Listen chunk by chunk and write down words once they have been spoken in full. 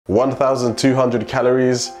1,200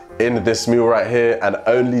 calories in this meal right here and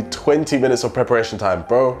only 20 minutes of preparation time.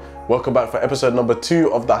 Bro, welcome back for episode number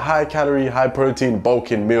 2 of the high calorie, high protein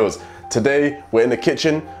bulking meals. Today, we're in the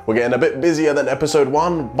kitchen. We're getting a bit busier than episode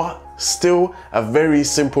 1, but still a very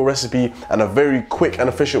simple recipe and a very quick and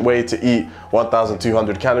efficient way to eat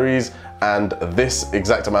 1,200 calories and this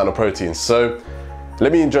exact amount of protein. So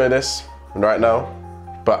let me enjoy this right now.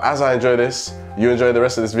 But as I enjoy this, you enjoy the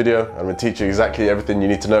rest of this video. I'm gonna teach you exactly everything you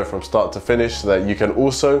need to know from start to finish so that you can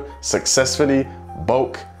also successfully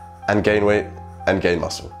bulk and gain weight and gain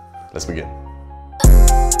muscle. Let's begin.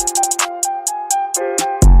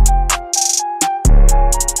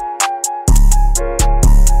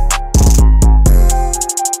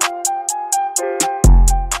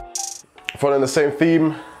 Following the same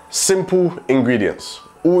theme, simple ingredients.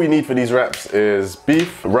 All you need for these wraps is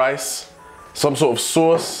beef, rice, some sort of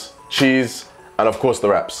sauce, cheese, and of course the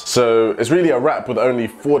wraps. So it's really a wrap with only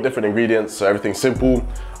 4 different ingredients, so everything's simple.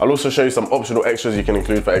 I'll also show you some optional extras you can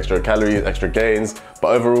include for extra calories, extra gains.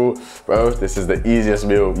 But overall, bro, this is the easiest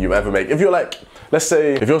meal you ever make. If you're like, let's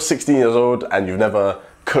say, if you're 16 years old and you've never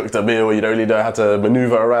cooked a meal, you don't really know how to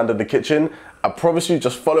maneuver around in the kitchen, I promise you,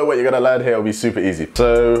 just follow what you're gonna learn here, it'll be super easy.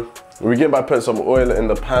 So we begin by putting some oil in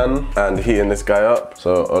the pan and heating this guy up.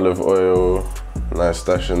 So olive oil, nice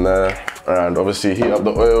dash in there. And obviously heat up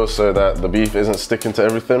the oil so that the beef isn't sticking to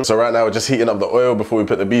everything. So right now we're just heating up the oil before we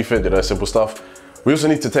put the beef in, you know, simple stuff. We also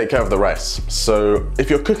need to take care of the rice. So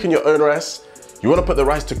if you're cooking your own rice, you wanna put the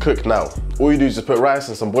rice to cook now. All you do is just put rice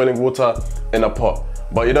and some boiling water in a pot.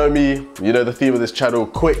 But you know me, you know the theme of this channel,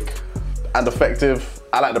 quick and effective.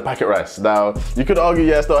 I like the packet rice. Now, you could argue,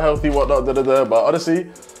 yeah, it's not healthy, whatnot, but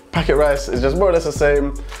honestly, packet rice is just more or less the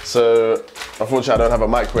same. So unfortunately I don't have a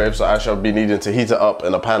microwave, so I shall be needing to heat it up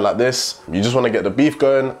in a pan like this. You just want to get the beef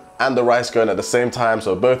going and the rice going at the same time,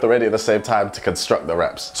 so both are ready at the same time to construct the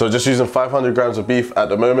wraps. So just using 500 grams of beef at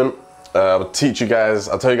the moment. I'll tell you guys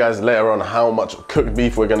later on how much cooked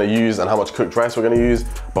beef we're gonna use and how much cooked rice we're gonna use.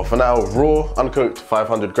 But for now, raw, uncooked,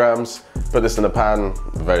 500 grams. Put this in the pan,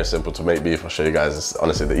 very simple to make beef. I'll show you guys, it's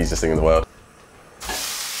honestly the easiest thing in the world.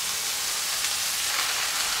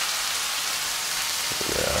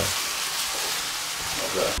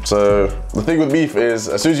 So the thing with beef is,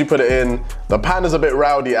 as soon as you put it in, the pan is a bit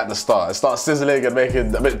rowdy at the start. It starts sizzling and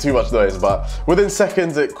making a bit too much noise, but within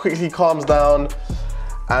seconds, it quickly calms down.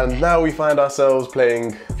 And now we find ourselves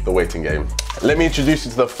playing the waiting game. Let me introduce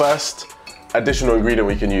you to the first additional ingredient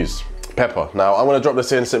we can use, pepper. Now I'm gonna drop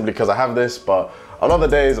this in simply because I have this, but on other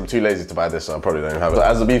days I'm too lazy to buy this, so I probably don't have it. So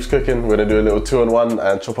as the beef's cooking, we're gonna do a little 2-in-1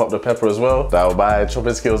 and chop up the pepper as well. Now my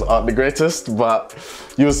chopping skills aren't the greatest, but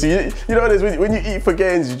you'll see, you know what it is, when you eat for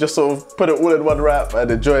gains, you just sort of put it all in one wrap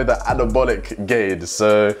and enjoy the anabolic gain.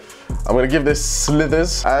 So I'm gonna give this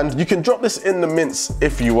slithers, and you can drop this in the mince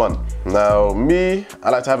if you want. Now me,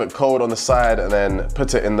 I like to have it cold on the side and then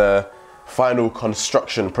put it in the final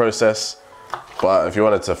construction process. But if you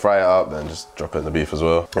wanted to fry it up, then just drop it in the beef as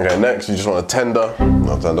well. Okay, next you just want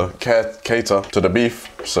to cater to the beef.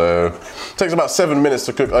 So it takes about 7 minutes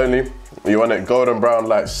to cook only. You want it golden brown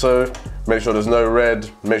like so. Make sure there's no red,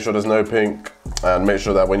 make sure there's no pink, and make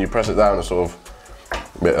sure that when you press it down, it's sort of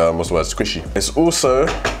a bit, what's the word, squishy. It's also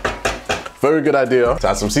very good idea to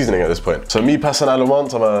add some seasoning at this point. So me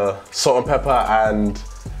personnellement, I'm a salt and pepper and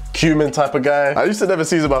cumin type of guy. I used to never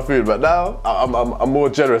season my food, but now I'm more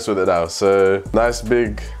generous with it now. So nice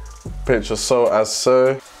big pinch of salt as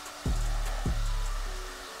so.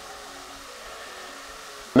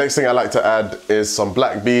 Next thing I like to add is some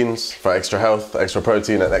black beans for extra health, extra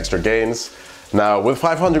protein and extra gains. Now with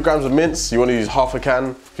 500 grams of mince, you want to use half a can.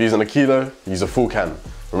 If you're using a kilo, use a full can.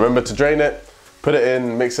 Remember to drain it, put it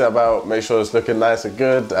in, mix it about, make sure it's looking nice and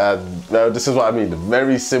good. And now this is what I mean, a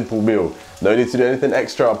very simple meal. No need to do anything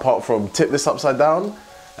extra apart from tip this upside down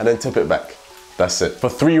and then tip it back. That's it. For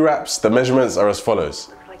 3 wraps, the measurements are as follows.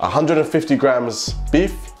 150 grams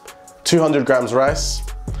beef, 200 grams rice,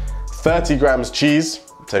 30 grams cheese,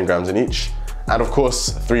 10 grams in each, and of course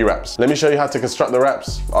 3 wraps. Let me show you how to construct the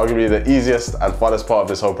wraps, arguably the easiest and funnest part of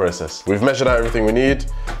this whole process. We've measured out everything we need.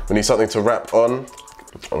 We need something to wrap on.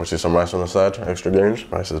 Obviously some rice on the side, extra gains.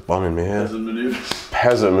 Rice is bombing me here. Peasant maneuvers.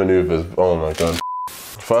 Peasant maneuvers, oh my God.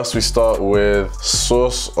 First we start with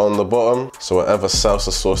sauce on the bottom. So whatever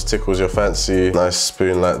salsa sauce tickles your fancy. Nice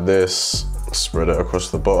spoon like this, spread it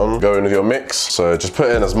across the bottom. Go in with your mix. So just put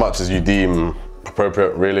in as much as you deem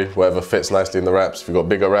appropriate, really. Whatever fits nicely in the wraps. If you've got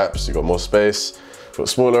bigger wraps, you've got more space. If you've got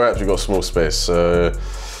smaller wraps, you've got small space. So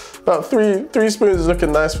about three spoons is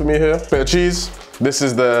looking nice for me here. Bit of cheese. This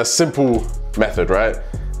is the simple method, right?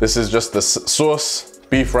 This is just the sauce,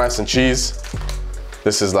 beef, rice, and cheese.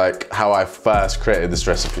 This is like how I first created this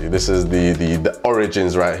recipe. This is the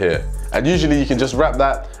origins right here. And usually you can just wrap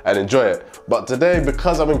that and enjoy it. But today,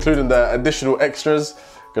 because I'm including the additional extras,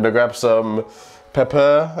 gonna grab some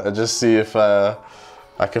pepper and just see if I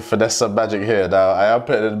can finesse some magic here. Now, I am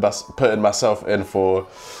putting myself in for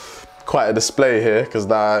quite a display here, because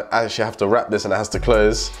now I actually have to wrap this and it has to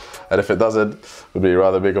close. And if it doesn't, it would be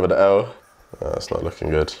rather big of an L. It's not looking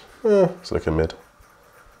good. It's looking mid.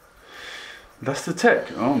 That's the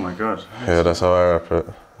tech. Oh my god. Yeah, that's how I wrap it.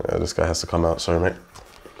 Yeah, this guy has to come out. Sorry, mate.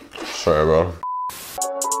 Sorry, bro.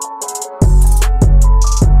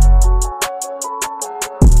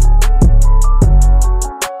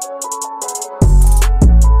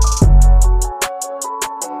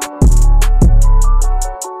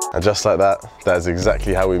 And just like that, that is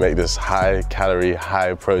exactly how we make this high calorie,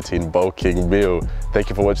 high protein bulking meal. Thank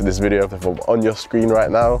you for watching this video. If I'm on your screen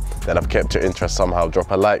right now, then I've kept your interest somehow.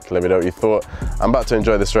 Drop a like, let me know what you thought. I'm about to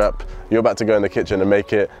enjoy this wrap. You're about to go in the kitchen and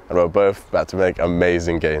make it, and we're both about to make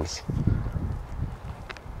amazing gains.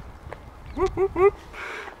 The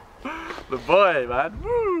boy, man.